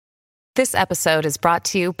This episode is brought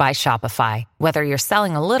to you by Shopify. Whether you're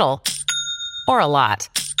selling a little or a lot,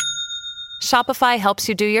 Shopify helps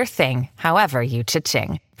you do your thing, however you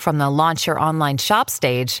cha-ching. From the launch your online shop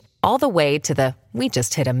stage, all the way to the we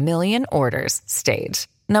just hit 1 million orders stage.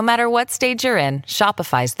 No matter what stage you're in,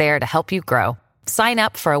 Shopify's there to help you grow. Sign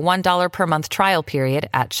up for a $1 per month trial period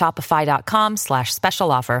at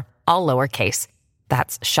shopify.com/special offer, all lowercase.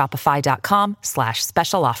 That's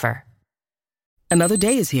shopify.com/special offer. Another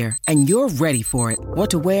day is here, and you're ready for it. What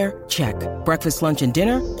to wear? Check. Breakfast, lunch, and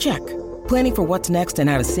dinner? Check. Planning for what's next and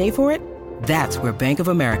how to save for it? That's where Bank of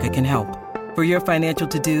America can help. For your financial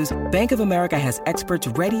to-dos, Bank of America has experts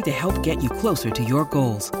ready to help get you closer to your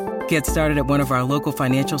goals. Get started at one of our local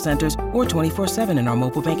financial centers or 24/7 in our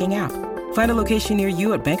mobile banking app. Find a location near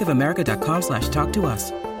you at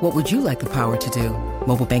bankofamerica.com/talktous. What would you like the power to do?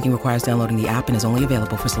 Mobile banking requires downloading the app and is only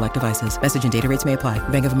available for select devices. Message and data rates may apply.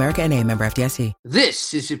 Bank of America N.A., member FDIC.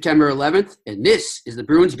 This is September 11th, and this is the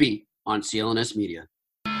Bruins Beat on CLNS Media.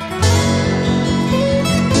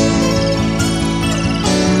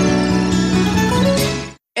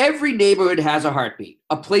 Every neighborhood has a heartbeat,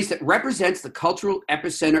 a place that represents the cultural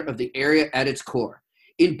epicenter of the area at its core.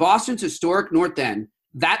 In Boston's historic North End,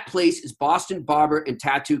 that place is Boston Barber and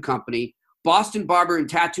Tattoo Company. Boston Barber and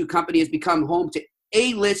Tattoo Company has become home to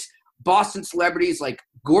A-list Boston celebrities like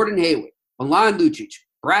Gordon Hayward, Milan Lucic,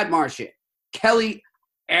 Brad Marchand, Kelly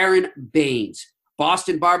Aaron Baines.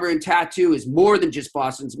 Boston Barber and Tattoo is more than just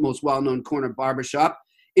Boston's most well-known corner barbershop.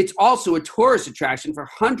 It's also a tourist attraction for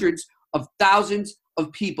hundreds of thousands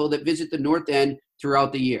of people that visit the North End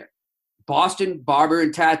throughout the year. Boston Barber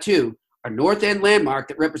and Tattoo, a North End landmark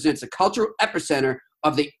that represents the cultural epicenter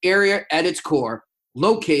of the area at its core,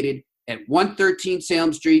 located at 113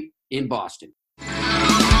 Salem Street in Boston.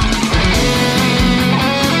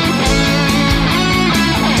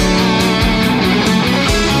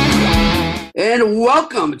 And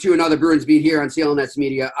welcome to another Bruins Beat here on CLNS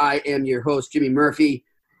Media. I am your host, Jimmy Murphy,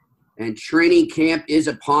 and training camp is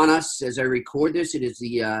upon us. As I record this, it is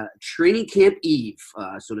the training camp eve,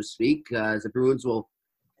 so to speak, as the Bruins will,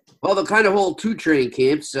 well, they'll kind of hold two training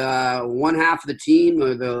camps. One half of the team,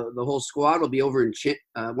 or the whole squad, will be over in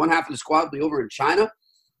one half of the squad will be over in China,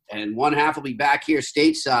 and one half will be back here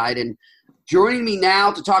stateside. And joining me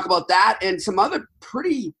now to talk about that and some other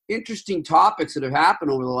pretty interesting topics that have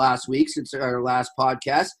happened over the last week since our last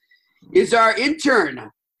podcast is our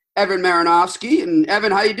intern, Evan Marinovsky. And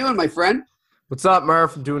Evan, how you doing, my friend? What's up,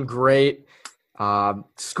 Murph? I'm doing great.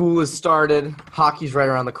 School has started. Hockey's right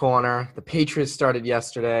around the corner. The Patriots started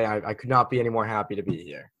yesterday. I could not be any more happy to be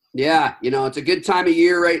here. Yeah, it's a good time of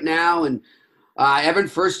year right now. And Evan,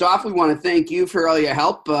 first off, we want to thank you for all your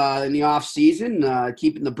help in the off season,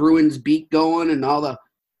 keeping the Bruins beat going and all the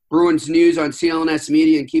Bruins news on CLNS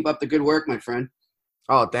Media, and keep up the good work, my friend.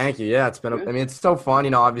 Oh, thank you. Yeah, it's been it's so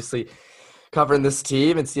fun, obviously covering this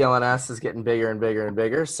team, and CLNS is getting bigger and bigger and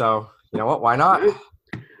bigger. So, you know what? Why not?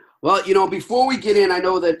 Well, before we get in, I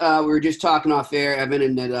know that we were just talking off air, Evan,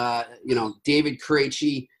 and that, David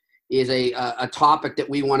Krejci is a topic that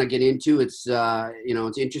we want to get into. It's,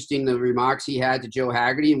 it's interesting, the remarks he had to Joe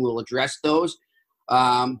Haggerty, and we'll address those.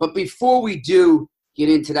 But before we do get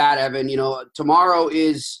into that, Evan, tomorrow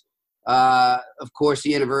is, of course,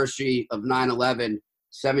 the anniversary of 9/11,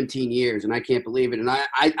 17 years, and I can't believe it. And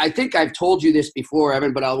I think I've told you this before,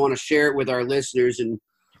 Evan, but I want to share it with our listeners. And,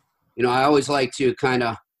 I always like to kind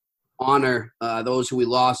of honor those who we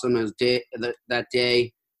lost on that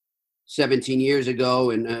day 17 years ago,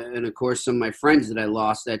 and of course some of my friends that I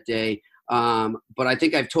lost that day. But I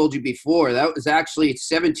think I've told you before, that was actually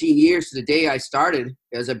 17 years to the day I started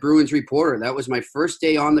as a Bruins reporter. That was my first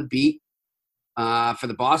day on the beat for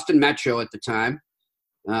the Boston Metro at the time.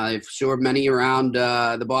 I'm sure many around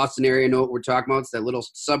the Boston area know what we're talking about. It's that little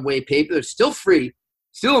subway paper. It's still free.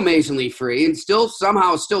 Still amazingly free, and still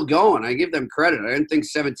somehow still going. I give them credit. I didn't think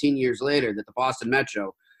 17 years later that the Boston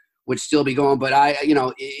Metro would still be going, but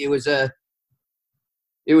it was an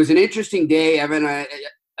interesting day, Evan. I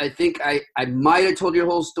think I might have told you the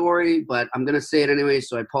whole story, but I'm going to say it anyway,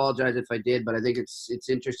 so I apologize if I did, but I think it's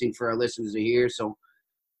interesting for our listeners to hear. So,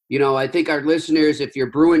 I think our listeners, if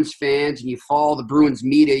you're Bruins fans and you follow the Bruins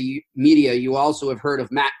media, you also have heard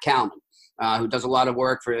of Matt Kalman, who does a lot of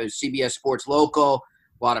work for CBS Sports Local,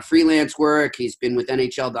 a lot of freelance work. He's been with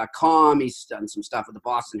NHL.com. He's done some stuff with the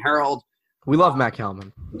Boston Herald. We love Matt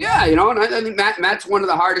Kalman. Yeah, and I think Matt's one of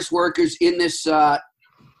the hardest workers in this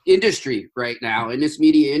industry right now, in this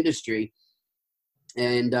media industry.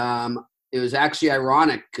 And it was actually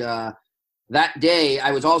ironic. that day,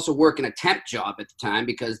 I was also working a temp job at the time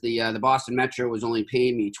because the Boston Metro was only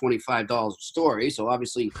paying me $25 a story. So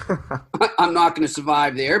obviously, I'm not going to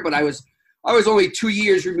survive there. But I was only 2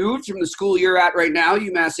 years removed from the school you're at right now,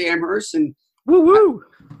 UMass Amherst, and woo woo.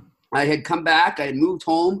 I had come back. I had moved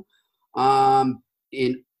home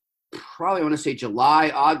in probably, I want to say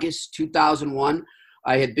July, August 2001.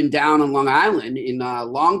 I had been down on Long Island in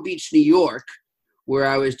Long Beach, New York, where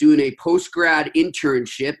I was doing a post-grad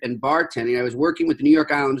internship and bartending. I was working with the New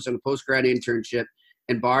York Islanders on a post-grad internship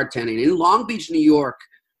and bartending. In Long Beach, New York,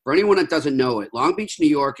 for anyone that doesn't know it, Long Beach, New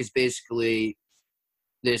York is basically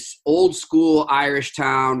this old school Irish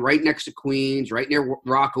town right next to Queens, right near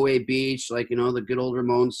Rockaway Beach, like, you know, the good old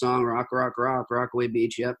Ramones song, Rock, Rock, Rock, Rockaway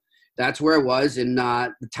Beach. Yep. That's where I was. And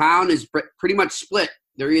the town is pretty much split.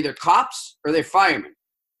 They're either cops or they're firemen.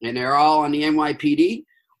 And they're all on the NYPD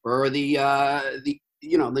or the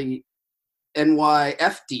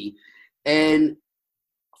NYFD. And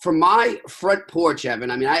from my front porch,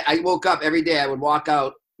 Evan, I mean, I woke up every day. I would walk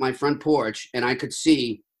out my front porch and I could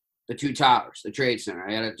see the two towers, the Trade Center.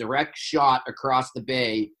 I had a direct shot across the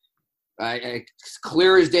bay.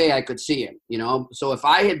 Clear as day, I could see it, you know. So if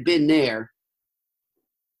I had been there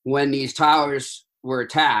when these towers were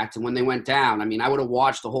attacked and when they went down, I mean, I would have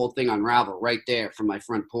watched the whole thing unravel right there from my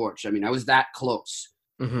front porch. I mean, I was that close.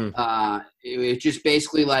 Mm-hmm. It was just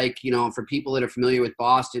basically like, you know, for people that are familiar with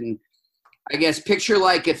Boston, I guess picture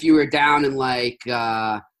like if you were down in like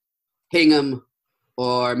Hingham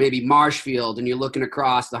or maybe Marshfield and you're looking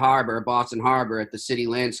across the harbor, Boston Harbor, at the city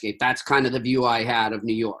landscape. That's kind of the view I had of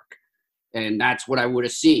New York. And that's what I would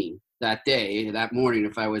have seen that day, that morning,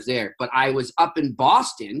 if I was there. But I was up in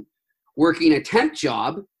Boston working a temp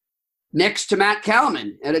job next to Matt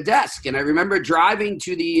Kalman at a desk. And I remember driving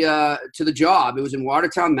to the job. It was in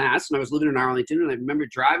Watertown, Mass. And I was living in Arlington. And I remember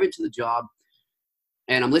driving to the job.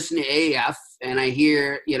 And I'm listening to AF. And I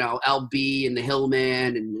hear, you know, LB and the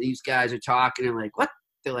Hillman. And these guys are talking. And like, what?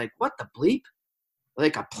 They're like, what the bleep?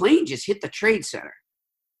 Like, a plane just hit the Trade Center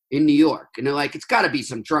in New York. And they're like, it's got to be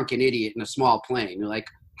some drunken idiot in a small plane. They're like,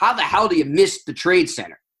 how the hell do you miss the Trade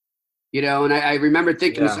Center? You know, and I remember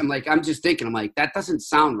thinking, I'm like, that doesn't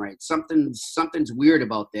sound right. Something's weird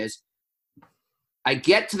about this. I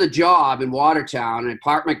get to the job in Watertown and I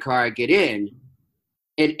park my car, I get in,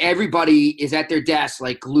 and everybody is at their desk,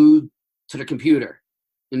 like glued to the computer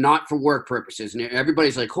and not for work purposes. And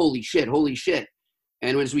everybody's like, holy shit.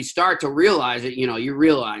 And as we start to realize it, you know, you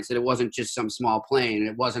realize that it wasn't just some small plane and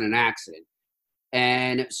it wasn't an accident.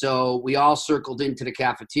 And so we all circled into the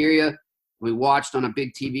cafeteria. We watched on a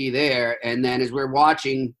big TV there. And then as we're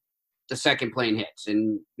watching, the second plane hits.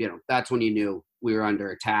 And, you know, that's when you knew we were under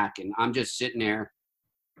attack. And I'm just sitting there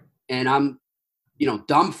and I'm, you know,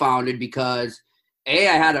 dumbfounded because, I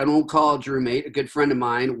had an old college roommate, a good friend of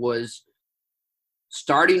mine, was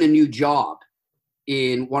starting a new job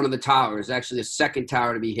in one of the towers, actually the second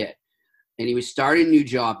tower to be hit. And he was starting a new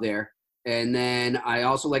job there. And then I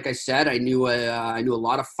also, like I said, I knew a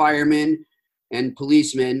lot of firemen and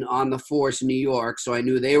policemen on the force in New York, so I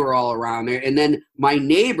knew they were all around there. And then my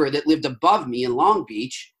neighbor that lived above me in Long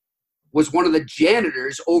Beach was one of the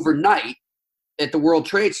janitors overnight at the World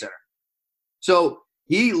Trade Center. So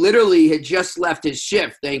he literally had just left his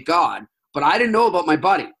shift, thank God. But I didn't know about my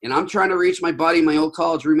buddy. And I'm trying to reach my buddy, my old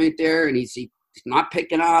college roommate there, and he's not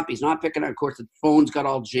picking up. He's not picking up. Of course, the phone's got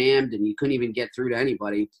all jammed, and you couldn't even get through to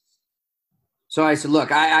anybody. So I said,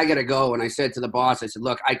 look, I got to go. And I said to the boss, I said,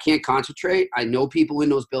 look, I can't concentrate. I know people in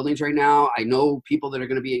those buildings right now. I know people that are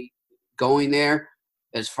going to be going there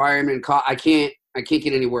as firemen. I can't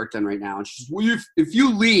get any work done right now. And she says, well, if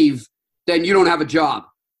you leave, then you don't have a job.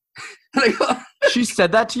 And I go, she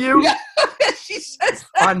said that to you? Yeah, she says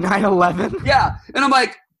that. On 9/11? Yeah. And I'm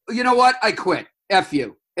like, you know what? I quit. F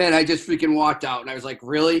you. And I just freaking walked out. And I was like,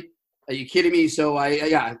 really? Are you kidding me? So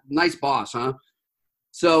nice boss, huh?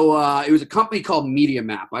 So it was a company called Media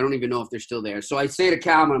Map. I don't even know if they're still there. So I say to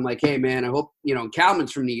Kalman, I'm like, hey, man, I hope, you know,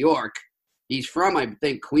 Kalman's from New York. He's from, I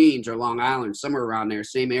think, Queens or Long Island, somewhere around there,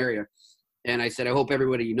 same area. And I said, I hope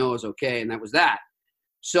everybody you know is okay. And that was that.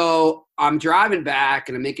 So I'm driving back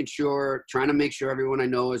and I'm trying to make sure everyone I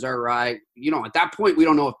know is all right. You know, at that point, we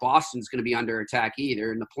don't know if Boston's going to be under attack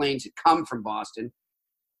either. And the planes had come from Boston.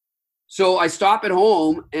 So I stop at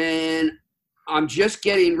home and I'm just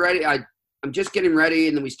getting ready. I'm just getting ready.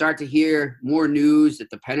 And then we start to hear more news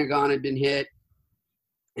that the Pentagon had been hit.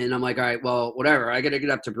 And I'm like, all right, well, whatever. I got to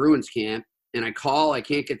get up to Bruins camp. And I call. I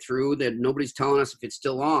can't get through. That nobody's telling us if it's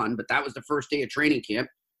still on. But that was the first day of training camp.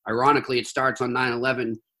 Ironically, it starts on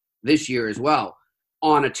 9/11 this year as well,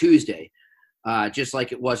 on a Tuesday, just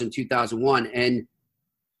like it was in 2001. And,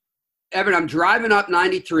 Evan, I'm driving up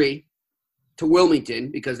 93, to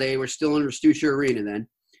Wilmington because they were still in Restucia Arena then.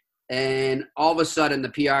 And all of a sudden, the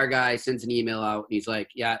PR guy sends an email out, and he's like,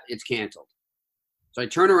 yeah, it's canceled. So I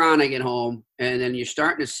turn around, I get home, and then you're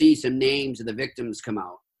starting to see some names of the victims come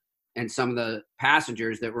out and some of the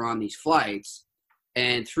passengers that were on these flights.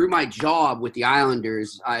 And through my job with the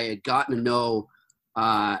Islanders, I had gotten to know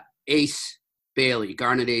Ace Bailey,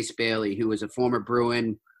 Garnet Ace Bailey, who was a former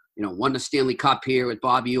Bruin, won the Stanley Cup here with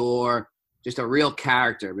Bobby Orr, just a real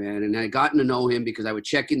character, man. And I had gotten to know him because I would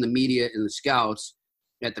check in the media and the scouts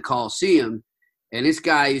at the Coliseum. And this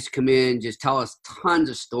guy used to come in, just tell us tons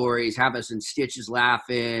of stories, have us in stitches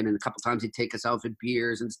laughing, and a couple times he'd take us out for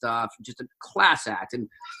beers and stuff. Just a class act. And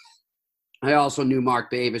I also knew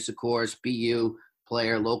Mark Bavis, of course, BU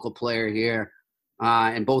player, local player here.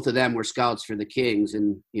 And both of them were scouts for the Kings.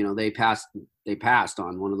 And, they passed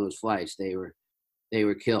on one of those flights. They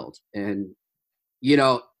were killed. And,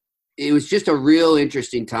 it was just a real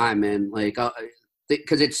interesting time, man. Like,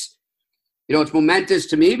 because it's momentous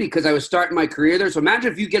to me because I was starting my career there. So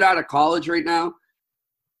imagine if you get out of college right now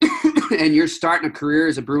and you're starting a career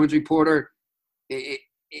as a Bruins reporter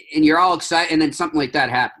and you're all excited and then something like that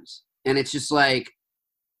happens. And it's just like,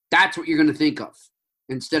 that's what you're going to think of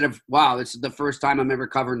instead of, wow, this is the first time I'm ever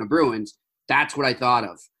covering the Bruins. That's what I thought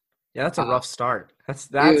of. Yeah, that's a rough start.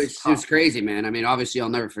 It was crazy, man. I mean, obviously I'll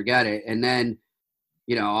never forget it. And then,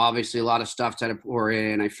 obviously a lot of stuff had to pour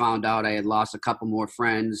in. I found out I had lost a couple more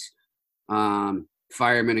friends.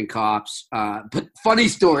 Firemen and cops. But funny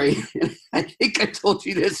story, I think I told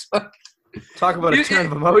you this. Talk about a turn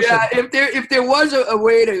of emotion. Yeah, if there was a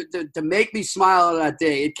way to make me smile on that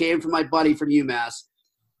day, it came from my buddy from UMass,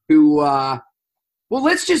 who,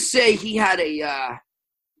 let's just say he had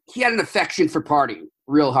an affection for partying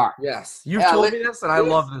real hard. Yes, you've told me this, and I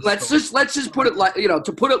love this. Let's just put it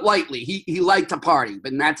to put it lightly, he liked to party,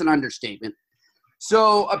 but that's an understatement.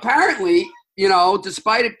 So apparently,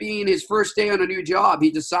 despite it being his first day on a new job,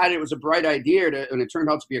 he decided it was a bright idea and it turned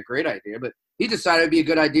out to be a great idea, but he decided it'd be a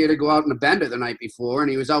good idea to go out in a bender the night before,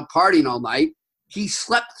 and he was out partying all night. He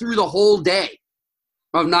slept through the whole day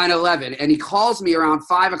of 9/11, and he calls me around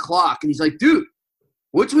 5 o'clock, and he's like, dude,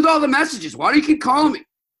 what's with all the messages? Why do you keep calling me?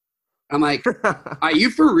 I'm like, are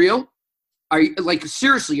you for real?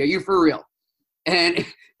 Seriously, are you for real? And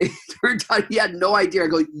it turned out he had no idea. I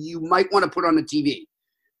go, you might want to put on the TV.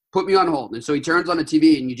 Put me on hold. And so he turns on the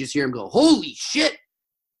TV and you just hear him go, holy shit.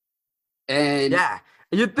 And yeah,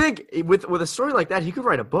 you'd think with a story like that, he could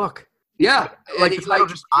write a book. Yeah. He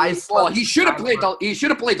should have played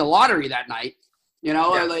the lottery that night. I'm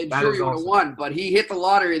sure he would have won, but he hit the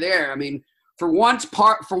lottery there. I mean, for once the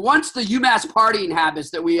UMass partying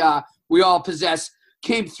habits that we all possess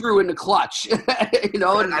came through in the clutch, and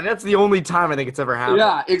that's the only time I think it's ever happened.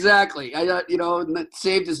 Yeah, exactly. And that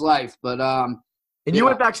saved his life. But and you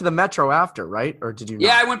went back to the Metro after, right? Or did you not?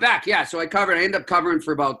 Yeah, I went back. Yeah, so I ended up covering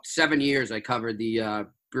for about 7 years. I covered the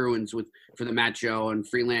Bruins for the Metro and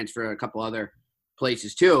freelance for a couple other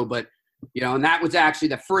places too. But, and that was actually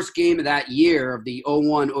the first game of that year of the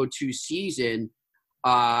 01-02 season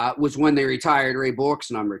was when they retired Ray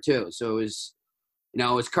Bourque's number too. So it was,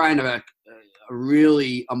 it's kind of a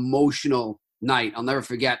really emotional night. I'll never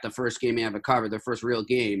forget the first game I ever covered, the first real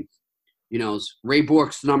game. It's Ray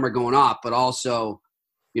Bourque's number going up, but also,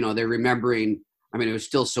 they're remembering, I mean, it was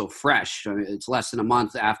still so fresh. I mean, it's less than a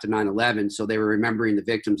month after 9/11, so they were remembering the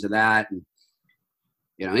victims of that. And,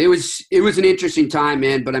 it was an interesting time,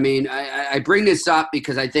 man. But, I mean, I bring this up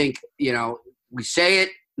because I think, we say it,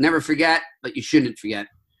 never forget, but you shouldn't forget.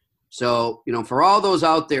 So, for all those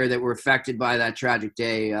out there that were affected by that tragic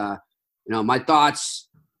day, my thoughts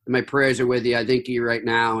and my prayers are with you. I think you right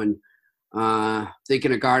now. And,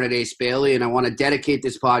 thinking of Garnet Ace Bailey, and I want to dedicate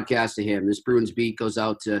this podcast to him. This Bruins beat goes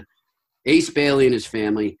out to Ace Bailey and his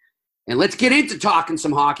family. And let's get into talking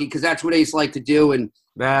some hockey because that's what Ace liked to do. And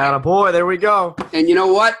boy, there we go. And you know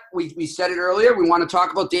what? We said it earlier. We want to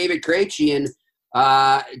talk about David Krejci. And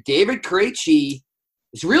David Krejci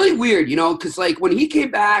is really weird, because like when he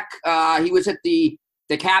came back, he was at the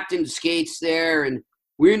captain's skates there, and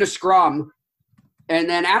we were in a scrum. And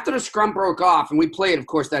then after the scrum broke off, and we played, of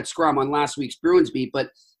course, that scrum on last week's Bruins beat, but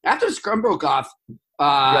after the scrum broke off, you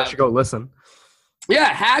guys should go listen.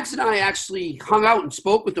 Yeah, Hags and I actually hung out and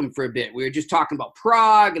spoke with them for a bit. We were just talking about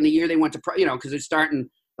Prague and the year they went to Prague, because they're starting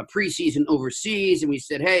a preseason overseas. And we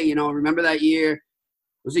said, hey, remember that year? It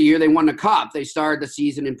was the year they won the cup. They started the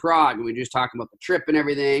season in Prague, and we were just talking about the trip and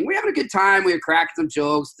everything. We were having a good time. We were cracking some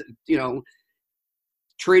jokes,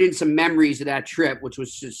 trading some memories of that trip, which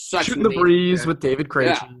was just such shooting the breeze with David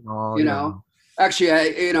Krejci. Yeah. Actually,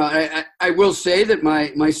 I will say that my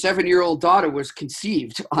 7-year-old daughter was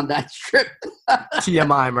conceived on that trip.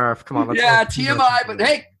 TMI, Murph. Come on. Yeah, TMI. But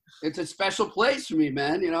hey, it's a special place for me,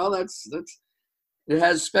 man. That's it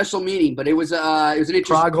has special meaning. But it was an interesting.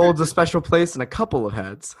 Prague holds a special place in a couple of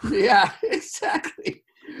heads. Yeah, exactly.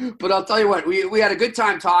 But I'll tell you what, we had a good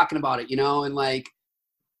time talking about it, and like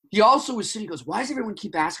he also was sitting. He goes, "Why does everyone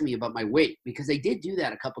keep asking me about my weight?" Because they did do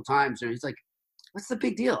that a couple times, and he's like, "What's the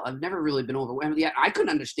big deal? I've never really been overweight." Yeah, I couldn't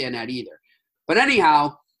understand that either. But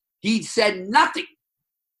anyhow, he said nothing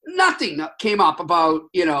came up about,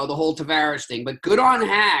 the whole Tavares thing. But good on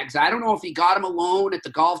Hags. I don't know if he got him alone at the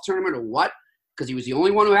golf tournament or what, because he was the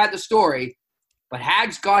only one who had the story. But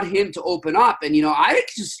Hags got him to open up. And,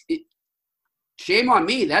 shame on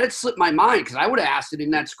me. That had slipped my mind because I would have asked it in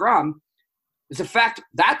that scrum. It's a fact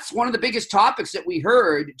that's one of the biggest topics that we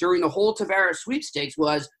heard during the whole Tavares sweepstakes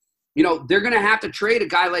was, they're going to have to trade a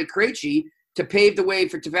guy like Krejci to pave the way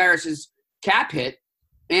for Tavares' cap hit.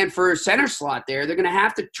 And for a center slot there, they're going to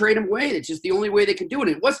have to trade him away. It's just the only way they can do it.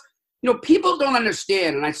 It was, people don't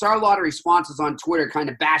understand. And I saw a lot of responses on Twitter kind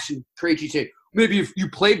of bashing Krejci, saying, maybe if you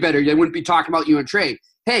played better, they wouldn't be talking about you in trade.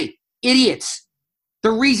 Hey, idiots.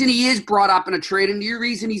 The reason he is brought up in a trade and the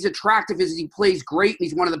reason he's attractive is he plays great and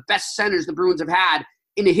he's one of the best centers the Bruins have had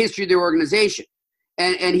in the history of their organization.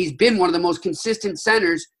 And he's been one of the most consistent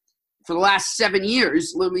centers for the last 7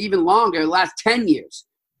 years, even longer, the last 10 years.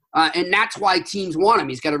 And that's why teams want him.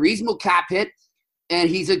 He's got a reasonable cap hit, and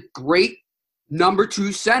he's a great number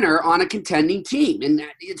 2 center on a contending team. And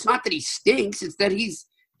it's not that he stinks. It's that he's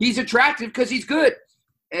attractive because he's good.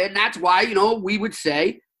 And that's why, we would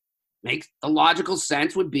say makes the logical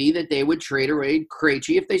sense would be that they would trade away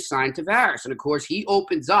Krejci if they signed Tavares. And, of course, he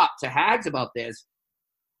opens up to Hags about this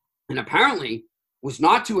and apparently was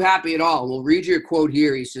not too happy at all. We'll read you a quote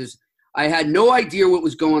here. He says, "I had no idea what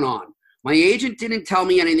was going on. My agent didn't tell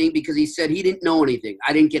me anything because he said he didn't know anything.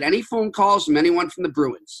 I didn't get any phone calls from anyone from the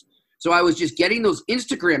Bruins. So I was just getting those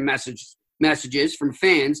Instagram messages from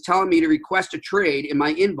fans telling me to request a trade in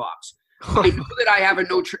my inbox. I know that I have a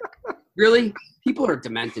no trade." Really? People are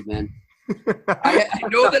demented, man. I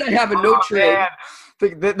know that I have a no trade. Man.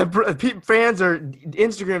 The fans are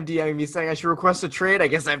Instagram DMing me saying I should request a trade. I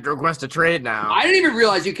guess I have to request a trade now. I didn't even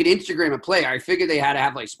realize you could Instagram a player. I figured they had to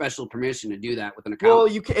have special permission to do that with an account. Well,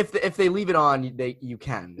 you can, if they leave it on, you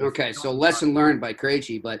can. Okay, so lesson learned by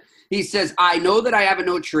Krejci. But he says, "I know that I have a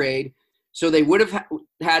no trade, so they would have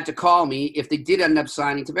had to call me if they did end up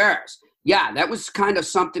signing Tavares." Yeah, that was kind of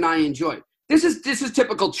something I enjoyed. This is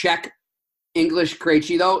typical Czech English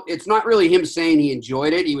Krejci, though. It's not really him saying he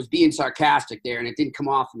enjoyed it. He was being sarcastic there, and it didn't come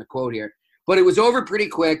off in the quote here. But it was over pretty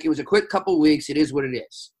quick. It was a quick couple weeks. It is what it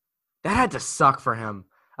is. That had to suck for him.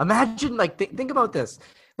 Imagine, think about this.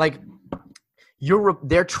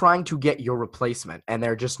 They're trying to get your replacement, and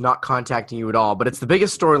they're just not contacting you at all. But it's the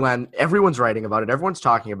biggest storyline. Everyone's writing about it. Everyone's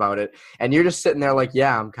talking about it. And you're just sitting there like,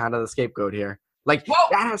 yeah, I'm kind of the scapegoat here. That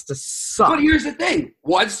has to suck. But here's the thing.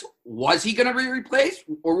 Was he going to be replaced,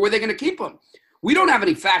 or were they going to keep him? We don't have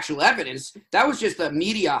any factual evidence. That was just the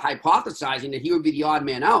media hypothesizing that he would be the odd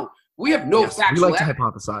man out. We have no factual evidence. We like to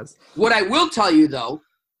hypothesize. What I will tell you, though,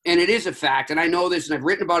 and it is a fact, and I know this, and I've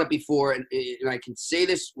written about it before, and I can say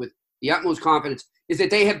this with the utmost confidence, is that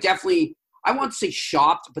they have definitely, I won't say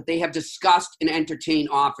shopped, but they have discussed and entertained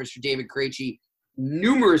offers for David Krejci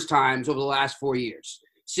numerous times over the last 4 years.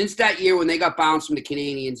 Since that year when they got bounced from the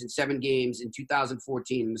Canadiens in 7 games in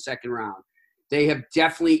 2014 in the second round, they have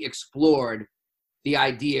definitely explored the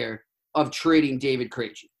idea of trading David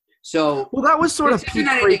Krejci. So, well, that was sort of peak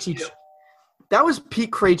Krejci. That was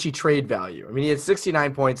peak Krejci trade value. I mean, he had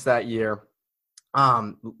 69 points that year.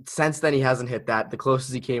 Since then, he hasn't hit that. The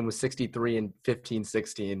closest he came was 63 in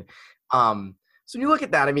 15-16. So when you look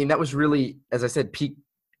at that, I mean, that was really, as I said, peak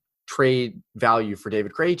trade value for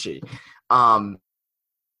David Krejci.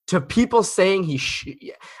 To people saying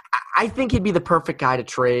I think he'd be the perfect guy to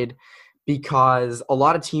trade because a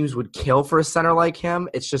lot of teams would kill for a center like him.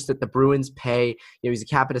 It's just that the Bruins pay, he's a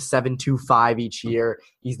cap at a 7.25 each year.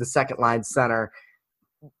 He's the second line center.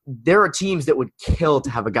 There are teams that would kill to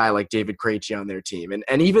have a guy like David Krejci on their team.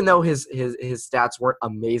 And even though his stats weren't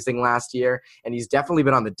amazing last year, and he's definitely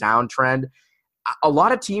been on the downtrend, a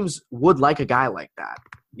lot of teams would like a guy like that.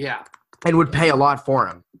 Yeah. And would pay a lot for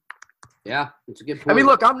him. Yeah, it's a good point. I mean,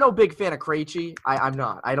 look, I'm no big fan of Krejci. I'm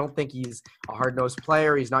not. I don't think he's a hard-nosed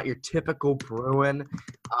player. He's not your typical Bruin.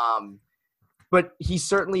 But he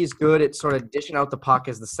certainly is good at sort of dishing out the puck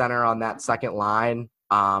as the center on that second line.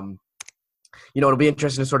 It'll be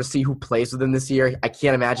interesting to sort of see who plays with him this year. I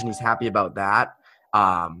can't imagine he's happy about that.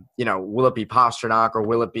 Will it be Pastrnak or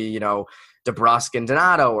will it be, DeBrusque and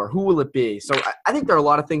Donato, or who will it be? So I think there are a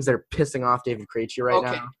lot of things that are pissing off David Krejci right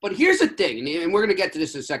now. But here's the thing, and we're going to get to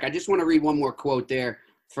this in a second. I just want to read one more quote there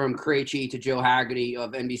from Krejci to Joe Haggerty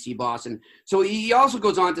of NBC Boston. So he also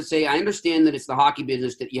goes on to say, I understand that it's the hockey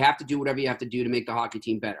business, that you have to do whatever you have to do to make the hockey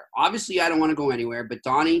team better. Obviously, I don't want to go anywhere, but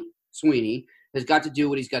Donnie Sweeney has got to do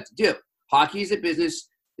what he's got to do. Hockey is a business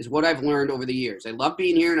is what I've learned over the years. I love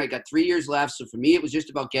being here, and I got 3 years left. So for me, it was just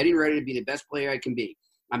about getting ready to be the best player I can be.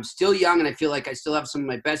 I'm still young, and I feel like I still have some of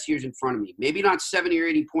my best years in front of me. Maybe not 70 or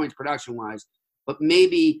 80 points production-wise, but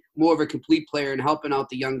maybe more of a complete player and helping out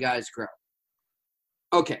the young guys grow.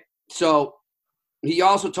 Okay, so he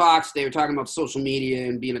also talks, they were talking about social media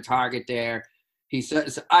and being a target there. He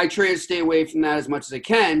says, I try to stay away from that as much as I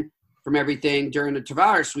can from everything during the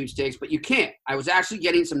Tavares sweepstakes, but you can't. I was actually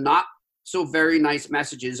getting some not so very nice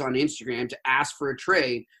messages on Instagram to ask for a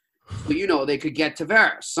trade, but they could get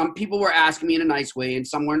Tavares. Some people were asking me in a nice way, and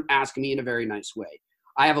some weren't asking me in a very nice way.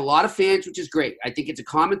 I have a lot of fans, which is great. I think it's a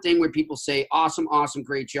common thing where people say, awesome,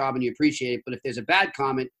 great job, and you appreciate it. But if there's a bad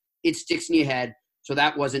comment, it sticks in your head, so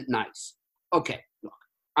that wasn't nice. Okay, look,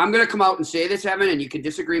 I'm going to come out and say this, Evan, and you can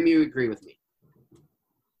disagree with me or agree with me.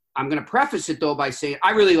 I'm going to preface it, though, by saying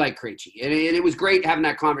I really like Krejci. And it was great having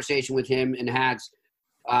that conversation with him and Hags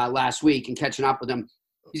last week and catching up with him.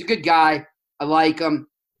 He's a good guy. I like him.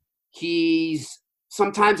 He's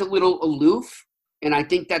sometimes a little aloof, and I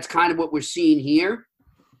think that's kind of what we're seeing here.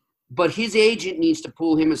 But his agent needs to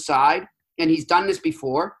pull him aside, and he's done this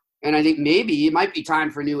before. And I think maybe it might be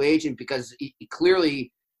time for a new agent because he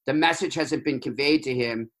clearly the message hasn't been conveyed to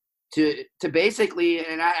him to basically,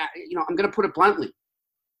 and I'm going to put it bluntly,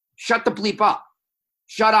 shut the bleep up.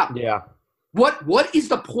 Shut up. Yeah. What is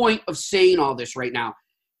the point of saying all this right now?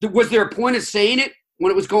 Was there a point of saying it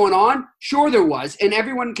when it was going on? Sure there was, and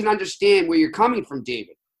everyone can understand where you're coming from,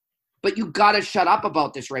 David. But you got to shut up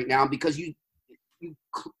about this right now because you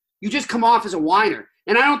just come off as a whiner.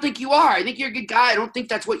 And I don't think you are. I think you're a good guy. I don't think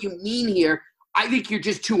that's what you mean here. I think you're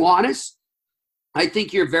just too honest. I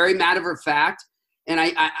think you're very matter of fact. And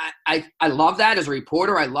I love that as a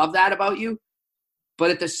reporter. I love that about you. But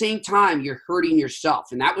at the same time, you're hurting yourself.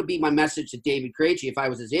 And that would be my message to David Krejci if I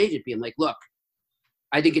was his agent, being like, look,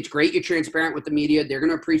 I think it's great you're transparent with the media. They're going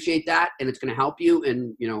to appreciate that, and it's going to help you.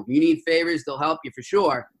 And, if you need favors, they'll help you for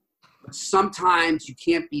sure. But sometimes you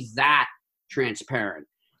can't be that transparent.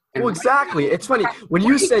 And well, exactly. It's funny. When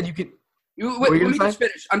you said you could – let me just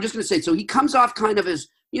finish. I'm just going to say, so he comes off kind of as,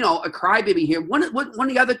 a crybaby here. One of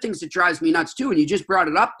the other things that drives me nuts, too, and you just brought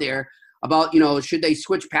it up there about, should they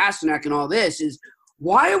switch Pasternak and all this, is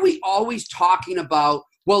why are we always talking about,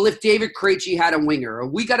 well, if David Krejci had a winger, or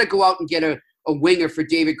we got to go out and get a winger for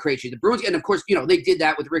David Krejci. The Bruins, and of course, they did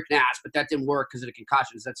that with Rick Nash, but that didn't work because of the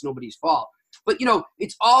concussions. That's nobody's fault. But,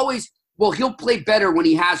 it's always, well, he'll play better when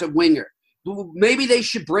he has a winger. Maybe they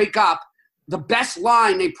should break up. The best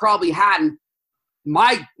line they probably had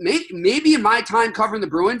maybe in my time covering the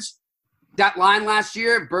Bruins, that line last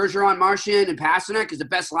year, Bergeron, Marchand, and Pasternak is the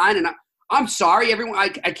best line. And I'm sorry, everyone.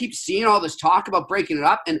 I keep seeing all this talk about breaking it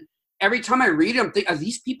up, and every time I read it, I'm thinking, are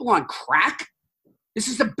these people on crack? This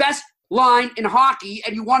is the best line in hockey,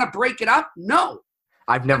 and you want to break it up? No.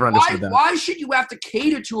 I've never understood that. Why should you have to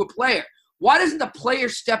cater to a player? Why doesn't the player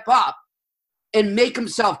step up and make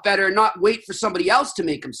himself better and not wait for somebody else to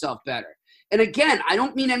make himself better? And again, I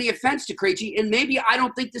don't mean any offense to Krejci, and maybe I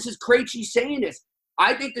don't think this is Krejci saying this.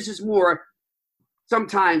 I think this is more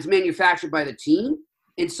sometimes manufactured by the team,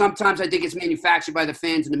 and sometimes I think it's manufactured by the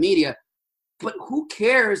fans and the media. But who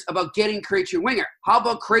cares about getting Krejci a winger? How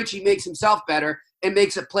about Krejci makes himself better and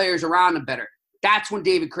makes the players around him better? That's when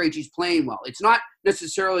David Krejci's playing well. It's not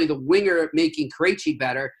necessarily the winger making Krejci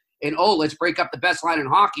better and, let's break up the best line in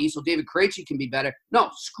hockey so David Krejci can be better.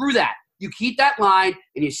 No, screw that. You keep that line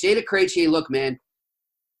and you say to Krejci, look, man,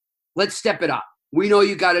 let's step it up. We know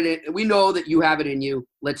you got it in. We know that you have it in you.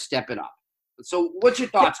 Let's step it up. So what's your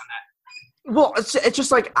thoughts on that? Well, it's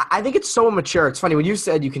just like, I think it's so immature. It's funny, when you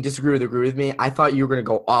said you can disagree with me, I thought you were going to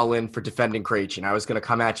go all in for defending Krejci, and I was going to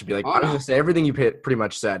come at you and be like, I'm going to say everything you pretty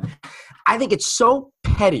much said. I think it's so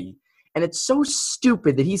petty, and it's so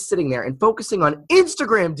stupid that he's sitting there and focusing on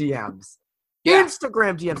Instagram DMs. Yeah.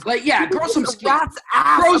 Instagram DMs. Like, grow some skin. That's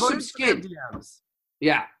ass. Grow some skin. DMs.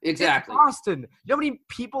 Yeah, exactly. It's Boston. You know how many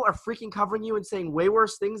people are freaking covering you and saying way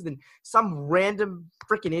worse things than some random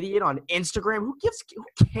freaking idiot on Instagram? Who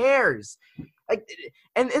cares? Like,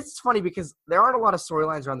 and it's funny because there aren't a lot of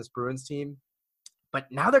storylines around this Bruins team,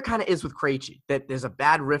 but now there kind of is with Krejci. That there's a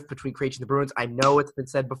bad rift between Krejci and the Bruins. I know it's been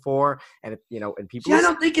said before, and and people. Yeah, I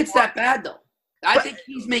don't think it's that bad though. I think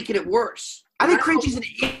he's making it worse. I think Krejci's an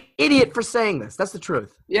idiot for saying this. That's the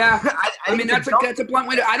truth. Yeah. I mean, that's a blunt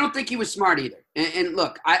way to – I don't think he was smart either. And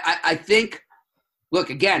look, I think – look,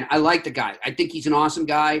 again, I like the guy. I think he's an awesome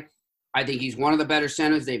guy. I think he's one of the better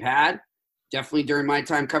centers they've had, definitely during my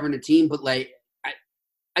time covering the team. But, like,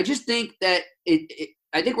 I just think that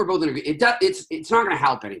I think we're both in agreement. It's not going to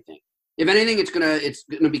help anything. If anything, it's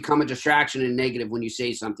gonna become a distraction and negative when you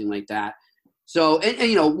say something like that. So,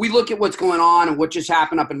 and we look at what's going on and what just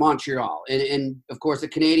happened up in Montreal, and of course the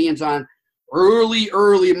Canadiens on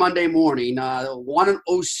early Monday morning, 1:07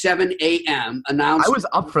 a.m. announced. I was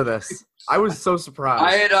up for this. I was so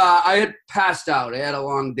surprised. I had passed out. I had a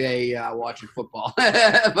long day watching football,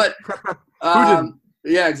 but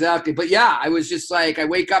yeah, exactly. But yeah, I was just like, I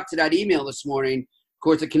wake up to that email this morning. Of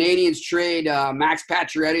course, the Canadiens trade Max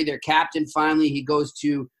Pacioretty, their captain. Finally, he goes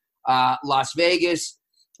to Las Vegas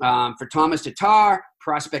for Thomas Tatar,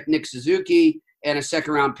 prospect Nick Suzuki, and a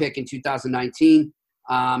second-round pick in 2019.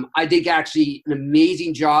 I think actually an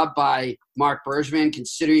amazing job by Marc Bergevin,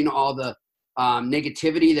 considering all the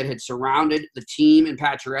negativity that had surrounded the team and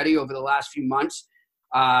Pacioretty over the last few months.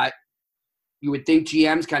 You would think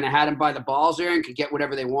GMs kind of had him by the balls there and could get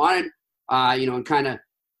whatever they wanted, and kind of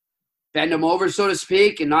bend them over, so to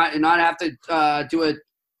speak, and not have to do a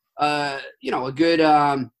good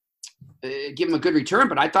give him a good return.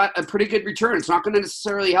 But I thought a pretty good return. It's not going to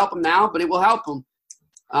necessarily help him now, but it will help him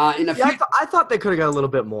in the future. I thought they could have got a little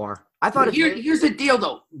bit more. I thought. Here's the deal,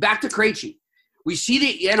 though. Back to Krejci, we see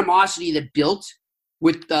the animosity that built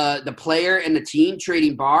with the player and the team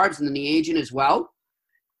trading Barbs and then the agent as well.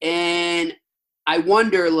 And I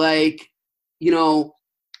wonder, is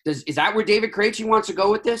that where David Krejci wants to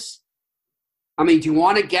go with this? I mean, do you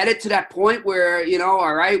want to get it to that point where,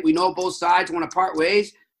 all right, we know both sides want to part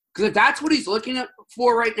ways? Because if that's what he's looking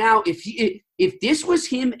for right now, if this was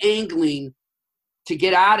him angling to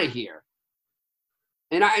get out of here,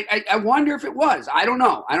 and I wonder if it was. I don't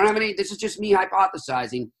know. I don't have any – this is just me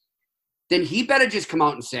hypothesizing. Then he better just come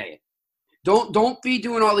out and say it. Don't be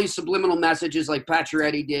doing all these subliminal messages like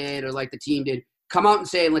Pacioretty did or like the team did. Come out and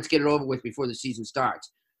say it, let's get it over with before the season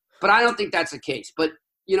starts. But I don't think that's the case. But,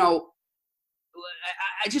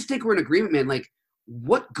 I just think we're in agreement, man. Like,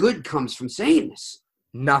 what good comes from saying this?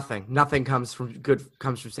 Nothing comes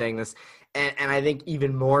from saying this. And I think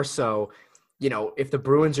even more so, if the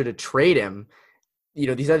Bruins are to trade him,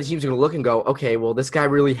 these other teams are going to look and go, okay, well, this guy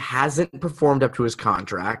really hasn't performed up to his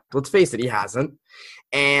contract. Let's face it, he hasn't.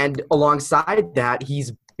 And alongside that,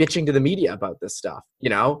 he's bitching to the media about this stuff,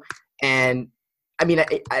 And, I mean,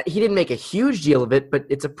 he didn't make a huge deal of it, but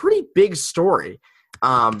it's a pretty big story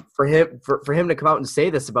for him to come out and say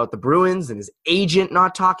this about the Bruins and his agent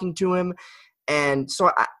not talking to him. And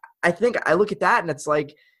so I think I look at that and it's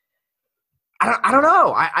like, I don't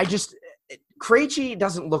know. I just Krejci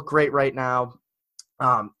doesn't look great right now.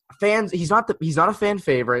 Fans, he's not a fan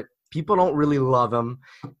favorite. People don't really love him.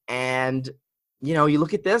 And you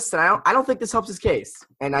look at this, and I don't think this helps his case.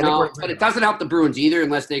 And but it doesn't help the Bruins either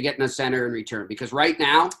unless they get in a center in return. Because right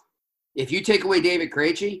now, if you take away David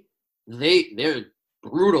Krejci, they're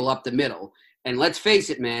brutal up the middle. And let's face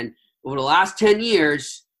it, man, over the last 10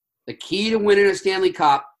 years, the key to winning a Stanley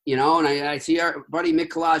Cup, and I see our buddy Mick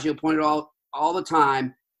Colagio pointed all the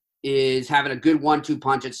time, is having a good 1-2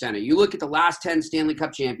 punch at center. You look at the last 10 Stanley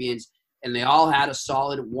Cup champions, and they all had a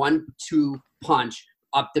solid 1-2 punch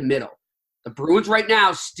up the middle. The Bruins right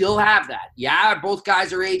now still have that. Yeah, both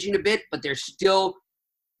guys are aging a bit, but they're still,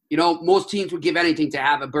 most teams would give anything to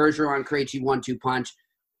have a Bergeron, Krejci 1-2 punch.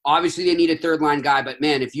 Obviously, they need a third-line guy, but,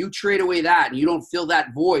 man, if you trade away that and you don't fill that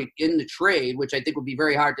void in the trade, which I think would be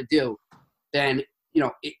very hard to do, then,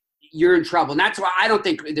 you're in trouble. And that's why I don't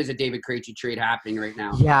think there's a David Krejci trade happening right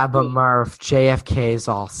now. Yeah, but Murph, JFK is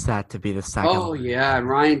all set to be the second. Oh, yeah, and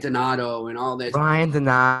Ryan Donato and all this. Ryan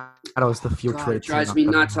Donato is the future. It drives me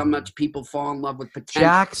nuts how much people fall in love with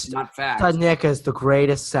potential, not facts. Stadnyk is the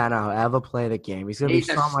greatest center who ever play the game. He's going to be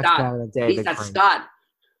so much better than David Krejci. He's a stud.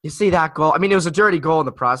 You see that goal? I mean, it was a dirty goal in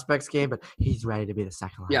the Prospects game, but he's ready to be the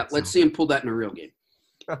second line. Yeah, let's see him pull that in a real game.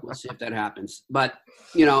 Let's see if that happens. But,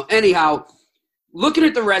 anyhow – looking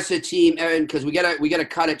at the rest of the team, Aaron, because we gotta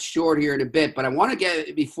cut it short here in a bit. But I want to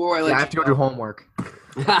get before I let I have to go do homework.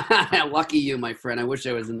 Lucky you, my friend. I wish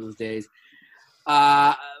I was in those days.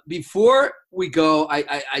 Before we go,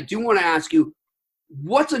 I do want to ask you,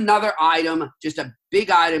 what's another item, just a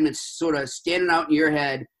big item that's sort of standing out in your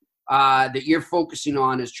head that you're focusing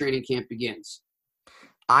on as training camp begins?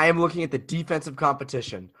 I am looking at the defensive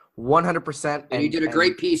competition. 100%. And you did a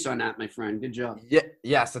great piece on that, my friend. Good job. Yeah,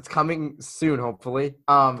 yes, it's coming soon, hopefully.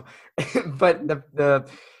 But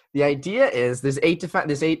The idea is there's eight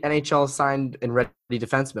NHL signed and ready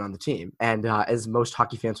defensemen on the team, and as most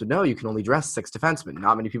hockey fans would know, you can only dress 6 defensemen.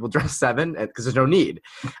 Not many people dress 7 because there's no need.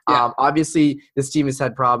 Yeah. Obviously, this team has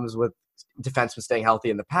had problems with defensemen staying healthy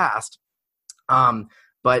in the past,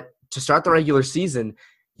 but to start the regular season,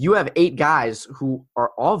 you have 8 guys who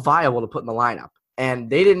are all viable to put in the lineup, and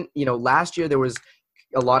they didn't. Last year there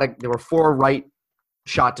were 4 right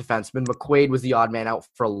shot defensemen. McQuaid was the odd man out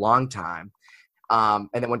for a long time. And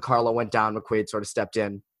then when Carlo went down, McQuaid sort of stepped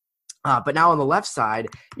in. But now on the left side,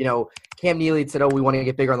 Cam Neely had said, we want to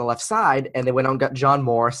get bigger on the left side. And they went out and got John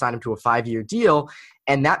Moore, signed him to a 5-year deal.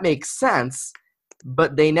 And that makes sense,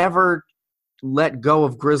 but they never let go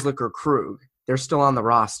of Grzelcyk or Krug. They're still on the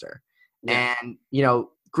roster. Yeah. And,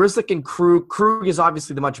 Grzelcyk and Krug is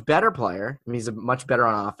obviously the much better player. I mean, he's much better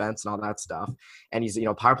on offense and all that stuff. And he's,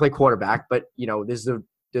 power play quarterback. But, there's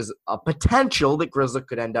a potential that Grzelcyk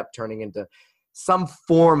could end up turning into some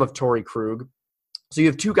form of Torrey Krug. So you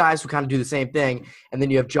have 2 guys who kind of do the same thing, and then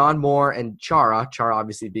you have John Moore and Chara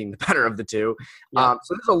obviously being the better of the 2. Yeah.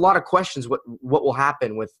 So there's a lot of questions what will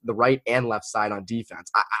happen with the right and left side on defense.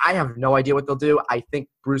 I have no idea what they'll do. I think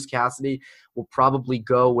Bruce Cassidy will probably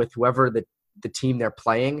go with whoever the team they're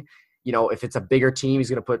playing. If it's a bigger team, he's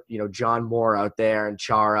going to put, John Moore out there and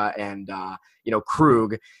Chara and,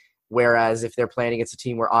 Krug. Whereas if they're playing against a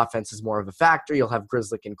team where offense is more of a factor, you'll have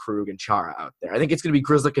Grzelcyk and Krug and Chara out there. I think it's going to be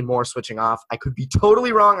Grzelcyk and Moore switching off. I could be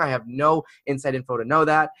totally wrong. I have no inside info to know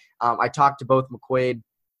that. I talked to both McQuaid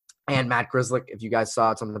and Matt Grzelcyk. If you guys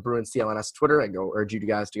saw it on the Bruins CLNS Twitter, I urge you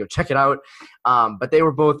guys to go check it out. But they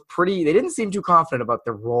were both they didn't seem too confident about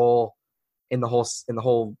their role in the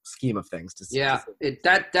whole scheme of things.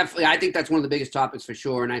 That definitely, I think that's one of the biggest topics for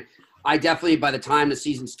sure. And I definitely, by the time the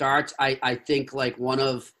season starts, I think like one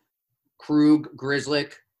of Krug,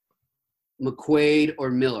 Grzelcyk, McQuaid,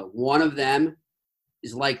 or Miller. One of them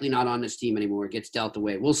is likely not on this team anymore. It gets dealt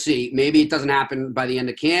away. We'll see. Maybe it doesn't happen by the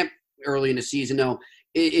end of camp, early in the season. No,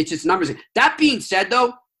 it's just numbers. That being said,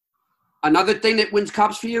 though, another thing that wins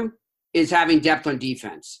cups for you is having depth on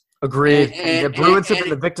defense. Agreed. The Bruins have been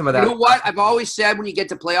the victim of that. You know what? I've always said when you get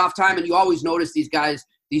to playoff time, and you always notice these guys,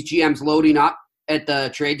 these GMs loading up at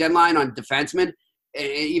the trade deadline on defensemen,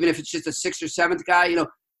 even if it's just a 6th or 7th guy,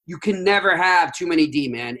 you can never have too many D,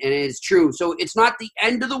 man, and it is true. So it's not the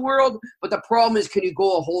end of the world, but the problem is, can you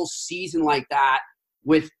go a whole season like that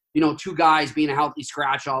with, 2 guys being a healthy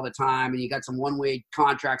scratch all the time, and you got some one-way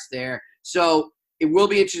contracts there. So it will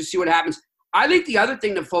be interesting to see what happens. I think the other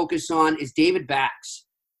thing to focus on is David Backes.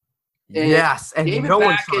 Yes, and David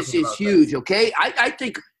Backes is huge, okay? I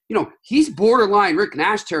think, he's borderline Rick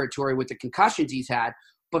Nash territory with the concussions he's had,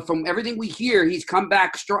 but from everything we hear, he's come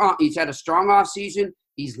back strong. He's had a strong offseason.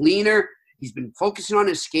 He's leaner. He's been focusing on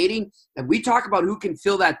his skating. And we talk about who can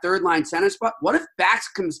fill that third-line center spot. What if Bax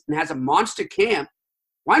comes and has a monster camp?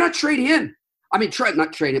 Why not trade him?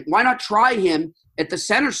 Not trade him. Why not try him at the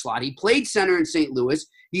center slot? He played center in St. Louis.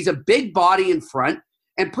 He's a big body in front,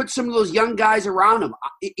 and put some of those young guys around him.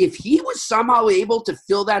 If he was somehow able to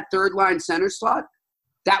fill that third-line center slot,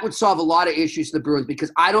 that would solve a lot of issues to the Bruins,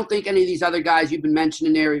 because I don't think any of these other guys you've been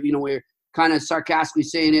mentioning there, we're kind of sarcastically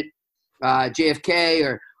saying it,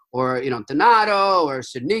 JFK or Donato or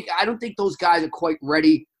Sidney. I don't think those guys are quite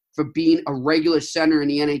ready for being a regular center in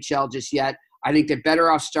the NHL just yet. I think they're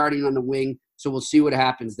better off starting on the wing, so we'll see what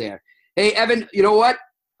happens there. Hey, Evan, you know what?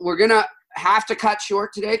 We're going to have to cut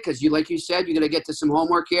short today because, like you said, you're going to get to some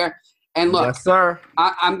homework here. And look, yes, sir.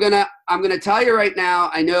 I'm gonna tell you right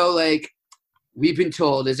now, I know, we've been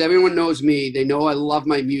told, as everyone knows me, they know I love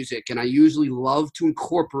my music, and I usually love to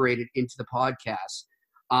incorporate it into the podcast.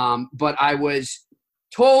 But I was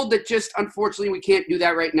told that just unfortunately we can't do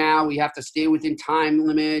that right now. We have to stay within time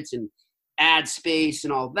limits and ad space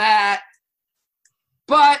and all that.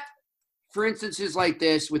 But for instances like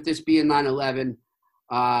this, with this being 9/11,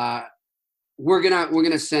 we're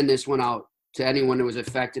gonna send this one out to anyone who was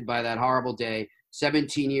affected by that horrible day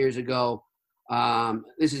 17 years ago.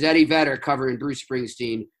 This is Eddie Vedder covering Bruce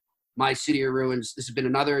Springsteen, My City of Ruins. This has been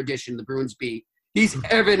another edition of the Bruins Beat. He's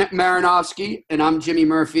Evan Marinofsky, and I'm Jimmy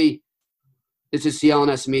Murphy. This is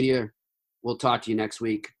CLNS Media. We'll talk to you next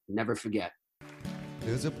week. Never forget.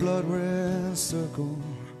 There's a blood red circle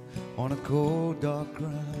on a cold, dark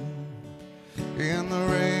ground. In the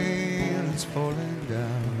rain, it's falling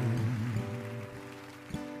down.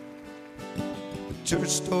 The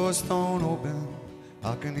church door's thrown open.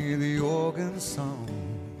 I can hear the organ song,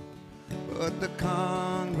 but the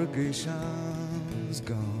congregation's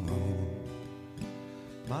gone.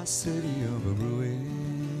 My city of a ruin,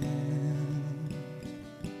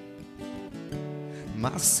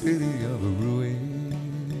 my city of a ruin.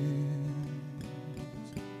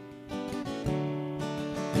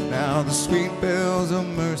 Now the sweet bells of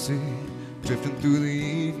mercy drifting through the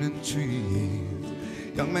evening trees.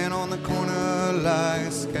 Young man on the corner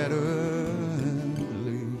like scattered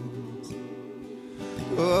leaves.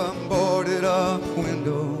 Boarded up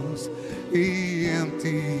windows, the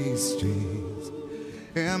empty streets,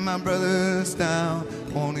 and my brother's down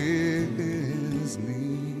on his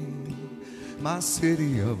knee. My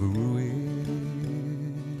city of ruin,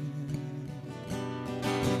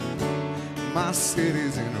 my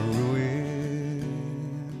city's in a ruin.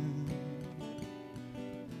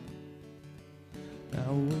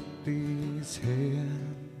 Now with these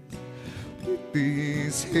hands, with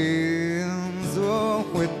these hands, oh,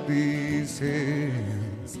 with these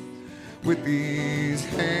hands, with these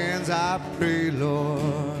hands I pray,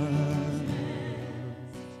 Lord.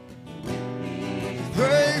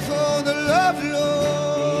 Pray for the love,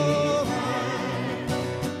 Lord.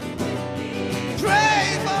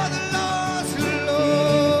 Pray for the lost,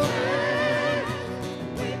 Lord.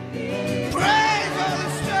 Pray for the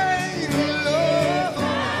stranger, Lord.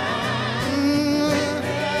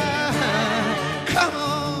 Come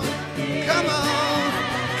on, come on,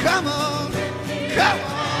 come on, come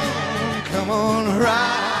on, come on,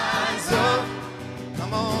 rise up,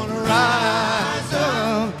 come on, rise.